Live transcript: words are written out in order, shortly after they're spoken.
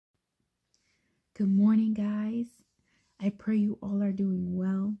Good morning, guys. I pray you all are doing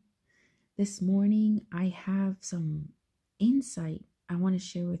well. This morning, I have some insight I want to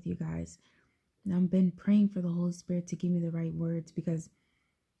share with you guys. And I've been praying for the Holy Spirit to give me the right words because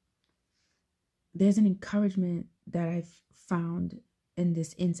there's an encouragement that I've found in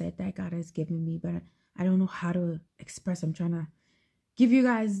this insight that God has given me, but I don't know how to express. I'm trying to give you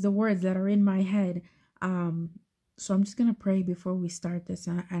guys the words that are in my head. So I'm just going to pray before we start this.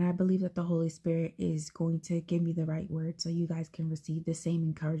 And I believe that the Holy Spirit is going to give me the right word so you guys can receive the same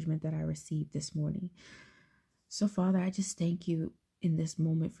encouragement that I received this morning. So, Father, I just thank you in this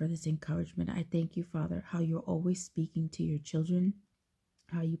moment for this encouragement. I thank you, Father, how you're always speaking to your children,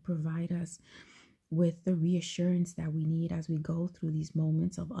 how you provide us with the reassurance that we need as we go through these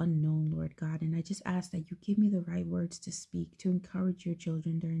moments of unknown, Lord God. And I just ask that you give me the right words to speak, to encourage your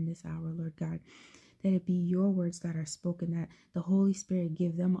children during this hour, Lord God. That it be your words that are spoken, that the Holy Spirit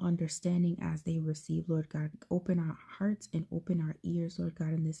give them understanding as they receive, Lord God. Open our hearts and open our ears, Lord God,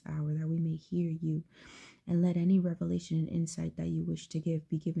 in this hour, that we may hear you. And let any revelation and insight that you wish to give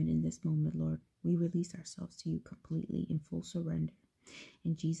be given in this moment, Lord. We release ourselves to you completely in full surrender.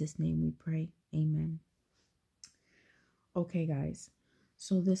 In Jesus' name we pray. Amen. Okay, guys.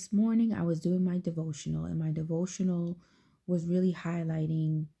 So this morning I was doing my devotional, and my devotional was really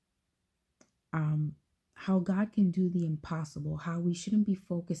highlighting how God can do the impossible, how we shouldn't be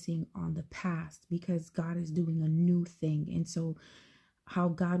focusing on the past because God is doing a new thing. And so how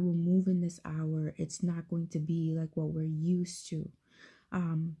God will move in this hour, it's not going to be like what we're used to.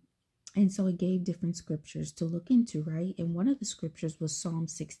 And so it gave different scriptures to look into, right? And one of the scriptures was Psalm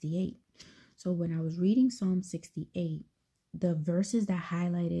 68. So when I was reading Psalm 68, the verses that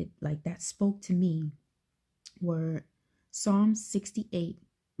highlighted, like that spoke to me, were Psalm 68,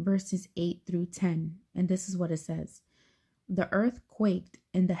 verses 8 through 10. And this is what it says. The earth quaked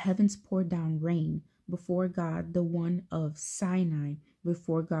and the heavens poured down rain before God, the one of Sinai,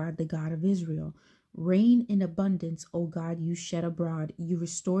 before God, the God of Israel. Rain in abundance, O God, you shed abroad. You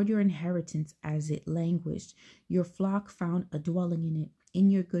restored your inheritance as it languished. Your flock found a dwelling in it. In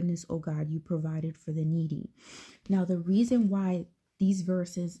your goodness, O God, you provided for the needy. Now, the reason why these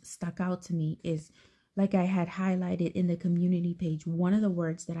verses stuck out to me is, like I had highlighted in the community page, one of the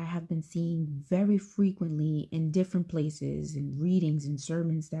words that I have been seeing very frequently in different places and readings and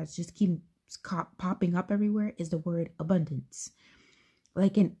sermons that just keep popping up everywhere is the word abundance.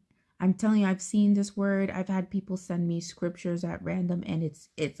 I'm telling you, I've seen this word. I've had people send me scriptures at random, and it's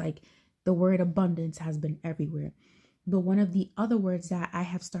like the word abundance has been everywhere. But one of the other words that I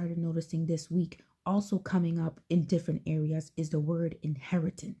have started noticing this week also coming up in different areas is the word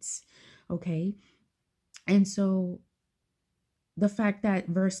inheritance. Okay. And so the fact that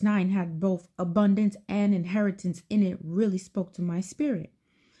verse 9 had both abundance and inheritance in it really spoke to my spirit.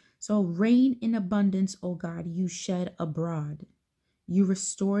 So rain in abundance, O God, you shed abroad. You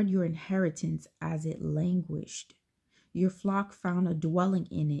restored your inheritance as it languished. Your flock found a dwelling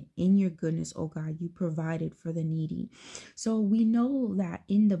in it. In your goodness, O God, you provided for the needy. So we know that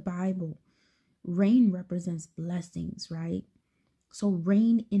in the Bible, rain represents blessings, right? So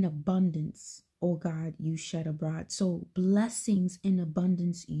rain in abundance, O God, you shed abroad. So blessings in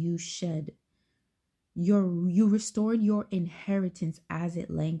abundance you shed. You restored your inheritance as it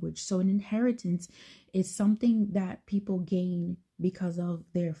languished. So an inheritance is something that people gain because of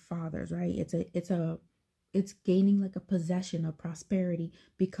their fathers, right? It's gaining like a possession of prosperity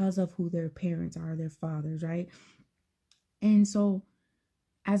because of who their parents are, their fathers, right? And so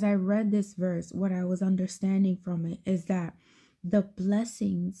as I read this verse, what I was understanding from it is that the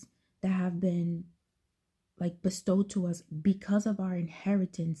blessings that have been like bestowed to us because of our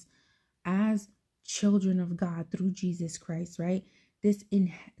inheritance as children of God through Jesus Christ, right?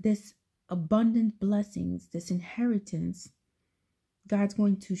 This abundant blessings, this inheritance, God's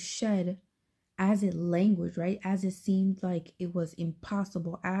going to shed as it languished, right? As it seemed like it was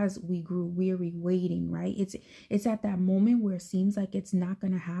impossible, as we grew weary waiting, right? It's at that moment where it seems like it's not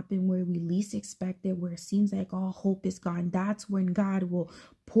going to happen, where we least expect it, where it seems like all hope is gone. That's when God will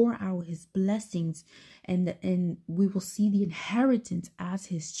pour out his blessings, and we will see the inheritance as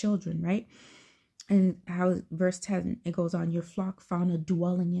his children, right? And how verse 10, it goes on, your flock found a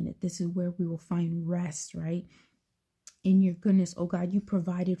dwelling in it. This is where we will find rest, right? In your goodness, oh God, you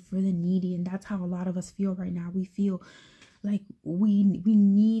provided for the needy. And that's how a lot of us feel right now. We feel like we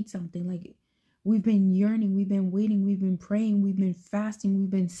need something. Like we've been yearning, we've been waiting, we've been praying, we've been fasting,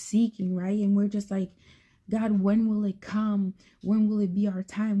 we've been seeking, right? And we're just like, God, when will it come? When will it be our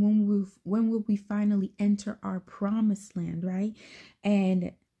time? When will we finally enter our promised land, right?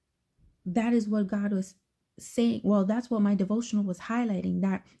 And that is what God was saying, well, that's what my devotional was highlighting,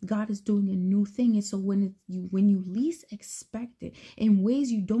 that God is doing a new thing. And so when you least expect it, in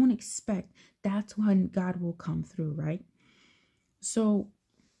ways you don't expect, that's when God will come through, right? So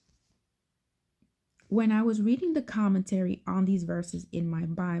when I was reading the commentary on these verses in my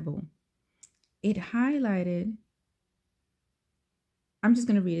Bible, it highlighted, I'm just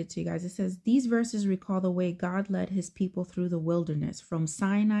going to read it to you guys. It says, these verses recall the way God led his people through the wilderness from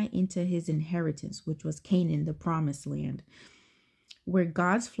Sinai into his inheritance, which was Canaan, the promised land, where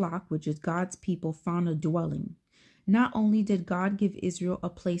God's flock, which is God's people, found a dwelling. Not only did God give Israel a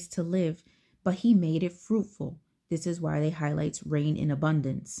place to live, but he made it fruitful. This is why they highlights rain in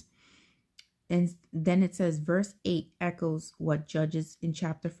abundance. And then it says verse 8 echoes what Judges in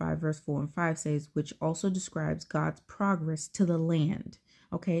chapter 5, verse 4 and 5 says, which also describes God's progress to the land.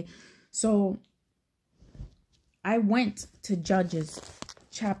 Okay, so I went to Judges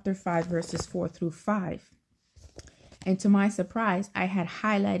chapter 5, verses 4 through 5. And to my surprise, I had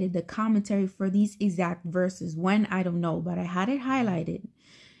highlighted the commentary for these exact verses. When, I don't know, but I had it highlighted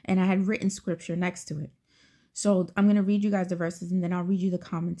and I had written scripture next to it. So I'm going to read you guys the verses and then I'll read you the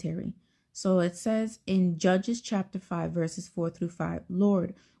commentary. So it says in Judges chapter 5, verses 4 through 5,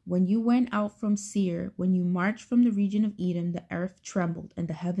 Lord, when you went out from Seir, when you marched from the region of Edom, the earth trembled and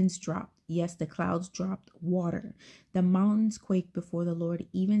the heavens dropped. Yes, the clouds dropped water. The mountains quaked before the Lord,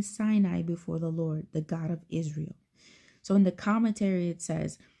 even Sinai before the Lord, the God of Israel. So in the commentary, it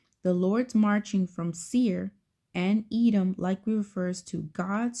says, the Lord's marching from Seir and Edom likely refers to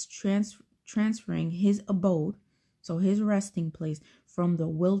God's transferring his abode, so his resting place, from the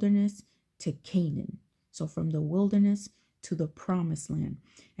wilderness to Canaan. So from the wilderness to the promised land.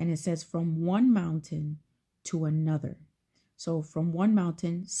 And it says from one mountain to another. So from one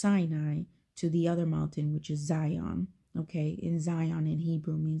mountain, Sinai, to the other mountain, which is Zion. Okay, in Zion in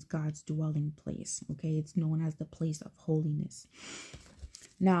Hebrew means God's dwelling place. Okay, it's known as the place of holiness.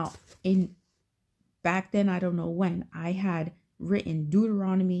 Now, back then, I don't know when, I had written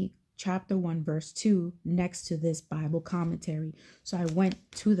Deuteronomy chapter 1, verse 2 next to this Bible commentary. So I went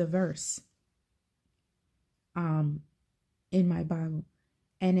to the verse in my Bible,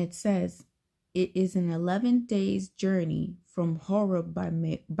 and it says, it is an 11 days journey from Horeb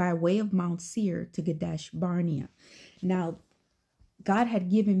by way of Mount Seir to Kadesh Barnea. Now, God had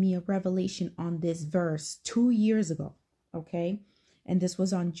given me a revelation on this verse 2 years ago, okay? And this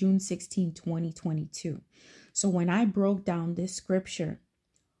was on June 16, 2022. So when I broke down this scripture,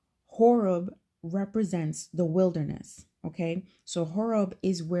 Horeb represents the wilderness, okay? So Horeb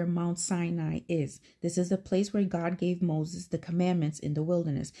is where Mount Sinai is. This is the place where God gave Moses the commandments in the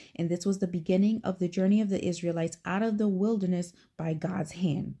wilderness. And this was the beginning of the journey of the Israelites out of the wilderness by God's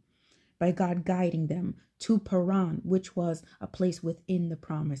hand, by God guiding them to Paran, which was a place within the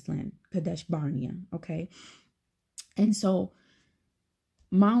promised land, Kadesh Barnea, okay? And so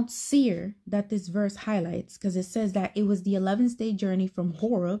Mount Seir, that this verse highlights, because it says that it was the 11th day journey from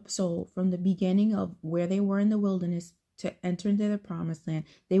Horeb, so from the beginning of where they were in the wilderness to enter into the promised land,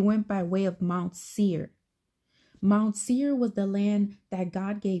 they went by way of Mount Seir. Mount Seir was the land that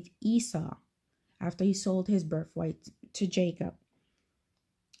God gave Esau after he sold his birthright to Jacob.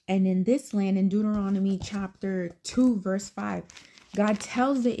 And in this land, in Deuteronomy chapter 2, verse 5, God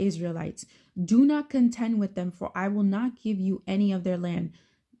tells the Israelites, do not contend with them, for I will not give you any of their land.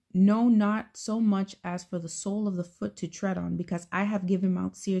 No, not so much as for the sole of the foot to tread on, because I have given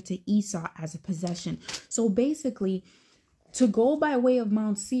Mount Seir to Esau as a possession. So basically, to go by way of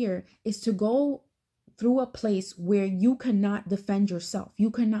Mount Seir is to go through a place where you cannot defend yourself. You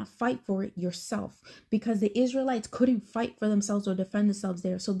cannot fight for it yourself, because the Israelites couldn't fight for themselves or defend themselves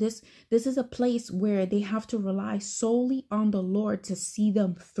there. So this is a place where they have to rely solely on the Lord to see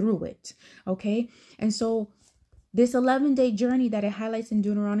them through it. Okay. And so this 11-day journey that it highlights in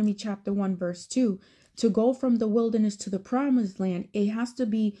Deuteronomy chapter 1, verse 2, to go from the wilderness to the promised land, it has to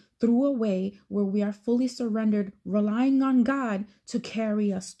be through a way where we are fully surrendered, relying on God to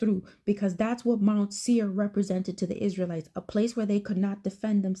carry us through, because that's what Mount Seir represented to the Israelites, a place where they could not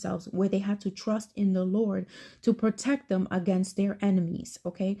defend themselves, where they had to trust in the Lord to protect them against their enemies,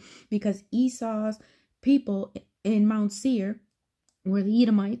 okay? Because Esau's people in Mount Seir were the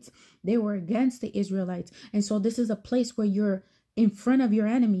Edomites. They were against the Israelites. And so this is a place where you're in front of your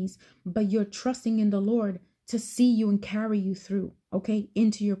enemies, but you're trusting in the Lord to see you and carry you through, okay,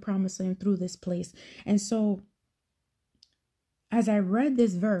 into your promised land through this place. And so as I read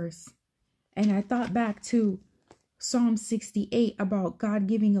this verse and I thought back to Psalm 68 about God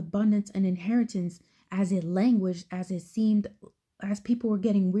giving abundance and inheritance, as it languished, as it seemed as people were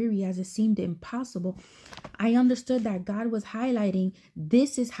getting weary, as it seemed impossible, I understood that God was highlighting,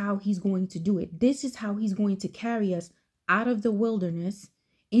 this is how he's going to do it. This is how he's going to carry us out of the wilderness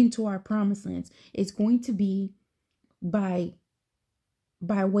into our promised lands. It's going to be by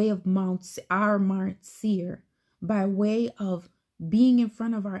way of Mount Seir, by way of being in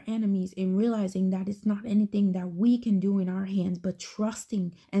front of our enemies and realizing that it's not anything that we can do in our hands, but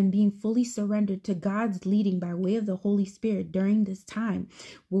trusting and being fully surrendered to God's leading by way of the Holy Spirit during this time,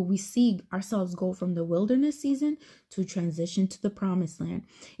 where we see ourselves go from the wilderness season to transition to the promised land.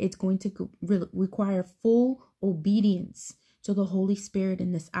 It's going to require full obedience to the Holy Spirit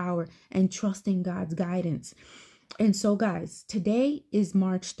in this hour and trusting God's guidance. And so, guys, today is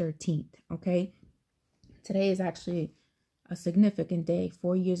March 13th, okay? Today is actually a significant day.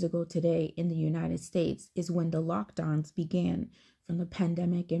 4 years ago today in the United States is when the lockdowns began from the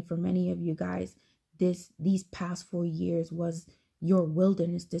pandemic. And for many of you guys, these past 4 years was your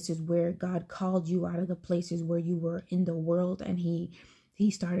wilderness. This is where God called you out of the places where you were in the world, and he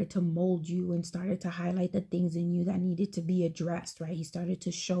started to mold you and started to highlight the things in you that needed to be addressed, right? He started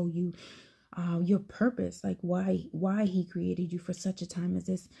to show you your purpose, like why he created you for such a time as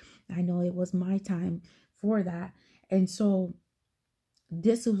this. I know it was my time for that. And so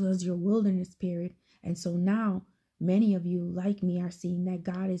this was your wilderness period. And so now many of you, like me, are seeing that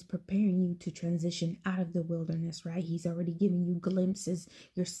God is preparing you to transition out of the wilderness, right? He's already giving you glimpses.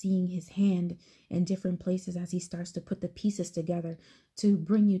 You're seeing his hand in different places as he starts to put the pieces together to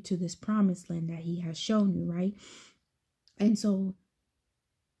bring you to this promised land that he has shown you, right? And so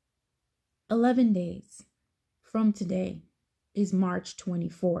 11 days from today is March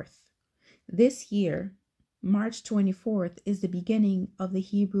 24th. This year, March 24th is the beginning of the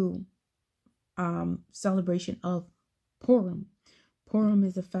Hebrew celebration of Purim. Purim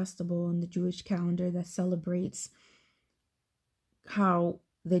is a festival in the Jewish calendar that celebrates how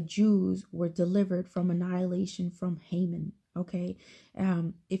the Jews were delivered from annihilation from Haman. Okay,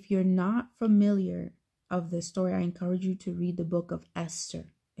 if you're not familiar of the story, I encourage you to read the book of Esther.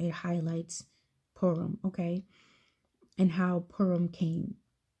 It highlights Purim, okay, and how Purim came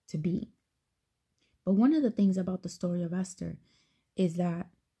to be. But one of the things about the story of Esther is that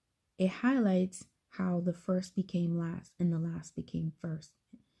it highlights how the first became last and the last became first.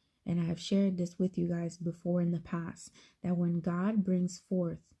 And I have shared this with you guys before in the past, that when God brings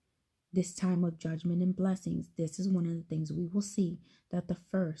forth this time of judgment and blessings, this is one of the things we will see, that the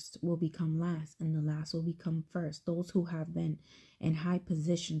first will become last and the last will become first. Those who have been in high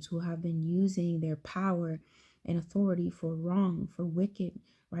positions, who have been using their power and authority for wrong, for wicked,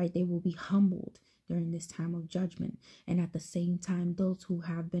 right? They will be humbled during this time of judgment. And at the same time, those who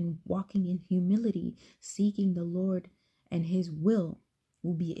have been walking in humility, seeking the Lord and his will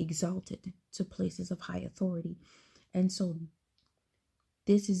be exalted to places of high authority. And so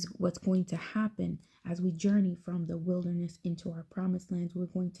this is what's going to happen as we journey from the wilderness into our promised lands. We're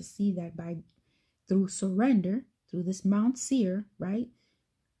going to see that through surrender, through this Mount Seir, right?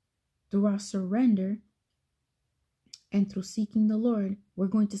 Through our surrender and through seeking the Lord, we're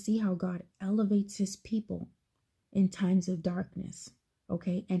going to see how God elevates his people in times of darkness,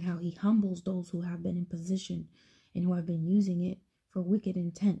 okay? And how he humbles those who have been in position and who have been using it for wicked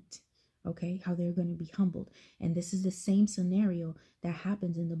intent. Okay, how they're going to be humbled. And this is the same scenario that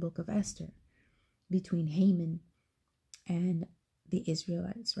happens in the book of Esther between Haman and the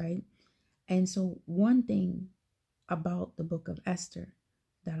Israelites, right? And so one thing about the book of Esther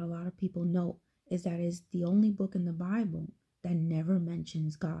that a lot of people know is that it's the only book in the Bible that never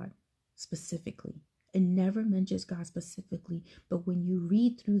mentions God specifically. It never mentions God specifically. But when you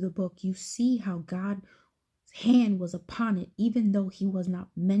read through the book, you see how God's hand was upon it, even though he was not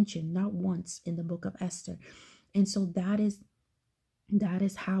mentioned, not once in the book of Esther. And so that is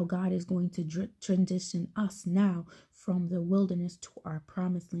how God is going to transition us now from the wilderness to our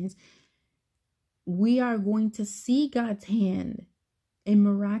promised lands. We are going to see God's hand in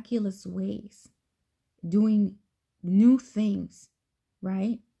miraculous ways, doing new things,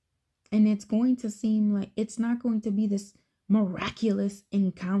 right? And it's going to seem like it's not going to be this miraculous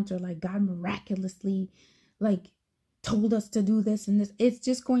encounter, like God miraculously told us to do this and this. It's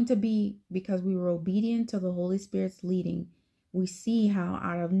just going to be because we were obedient to the Holy Spirit's leading. We see how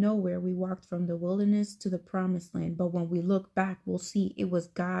out of nowhere we walked from the wilderness to the promised land. But when we look back, we'll see it was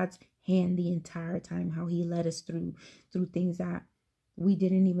God's hand the entire time, how he led us through things that we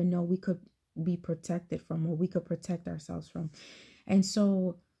didn't even know we could be protected from, or we could protect ourselves from. And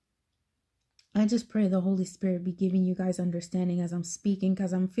so I just pray the Holy Spirit be giving you guys understanding as I'm speaking,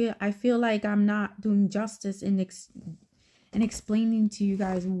 because I feel like I'm not doing justice in explaining to you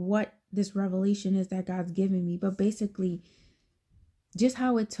guys what this revelation is that God's given me. But basically, Just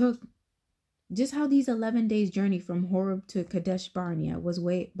how it took, just how these 11 days journey from Horeb to Kadesh Barnea was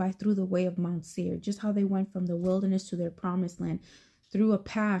through the way of Mount Seir. Just how they went from the wilderness to their promised land through a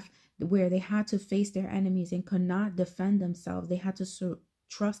path where they had to face their enemies and could not defend themselves. They had to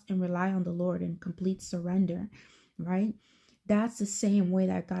trust and rely on the Lord in complete surrender, right? That's the same way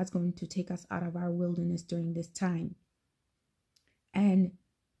that God's going to take us out of our wilderness during this time. And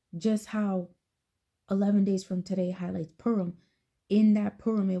just how 11 days from today highlights Purim. In that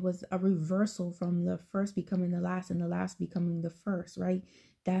Purim, it was a reversal from the first becoming the last and the last becoming the first, right?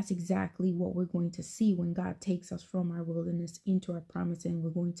 That's exactly what we're going to see when God takes us from our wilderness into our promise. And we're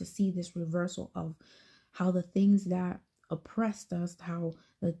going to see this reversal of how the things that oppressed us, how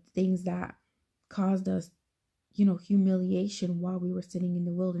the things that caused us, humiliation while we were sitting in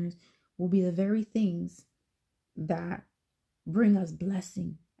the wilderness will be the very things that bring us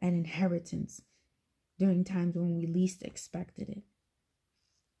blessing and inheritance during times when we least expected it.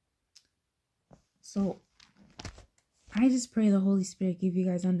 So I just pray the Holy Spirit give you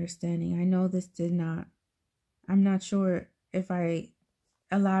guys understanding. I know I'm not sure if I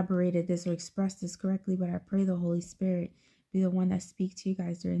elaborated this or expressed this correctly, but I pray the Holy Spirit be the one that speaks to you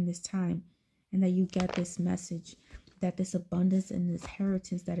guys during this time, and that you get this message, that this abundance and this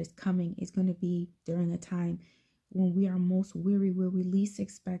inheritance that is coming is going to be during a time when we are most weary, where we least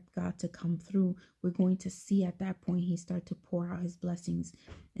expect God to come through. We're going to see at that point He start to pour out His blessings.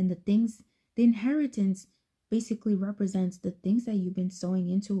 And the inheritance basically represents the things that you've been sowing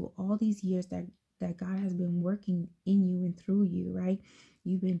into all these years that God has been working in you and through you, right?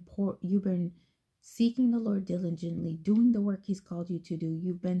 You've been seeking the Lord diligently, doing the work He's called you to do.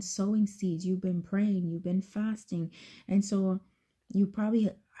 You've been sowing seeds, you've been praying, you've been fasting. And so you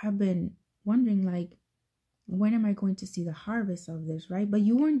probably have been wondering, like, when am I going to see the harvest of this, right? But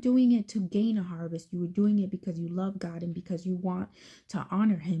you weren't doing it to gain a harvest. You were doing it because you love God and because you want to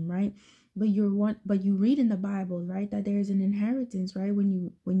honor Him, right? But you read in the Bible, right, that there's an inheritance, right?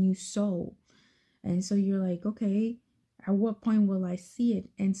 When you sow. And so you're like, okay, at what point will I see it?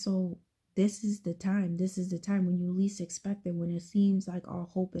 And so this is the time. This is the time when you least expect it, when it seems like all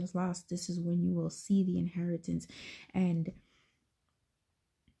hope is lost. This is when you will see the inheritance. And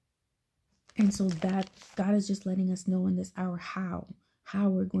so that God is just letting us know in this hour how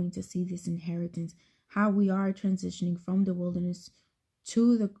we're going to see this inheritance, how we are transitioning from the wilderness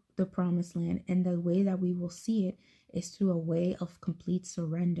to the promised land. And the way that we will see it is through a way of complete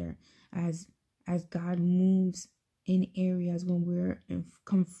surrender, as God moves in areas when we're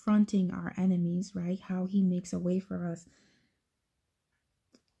confronting our enemies, right? How He makes a way for us.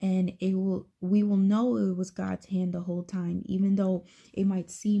 And we will know it was God's hand the whole time, even though it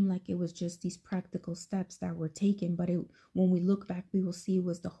might seem like it was just these practical steps that were taken. But when we look back, we will see it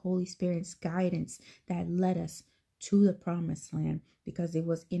was the Holy Spirit's guidance that led us to the promised land, because it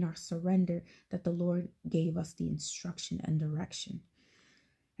was in our surrender that the Lord gave us the instruction and direction.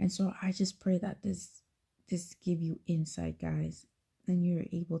 And so I just pray that this give you insight, guys, and you're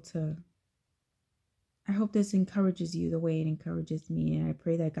able to. I hope this encourages you the way it encourages me, and I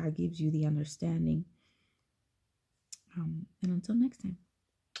pray that God gives you the understanding. And until next time.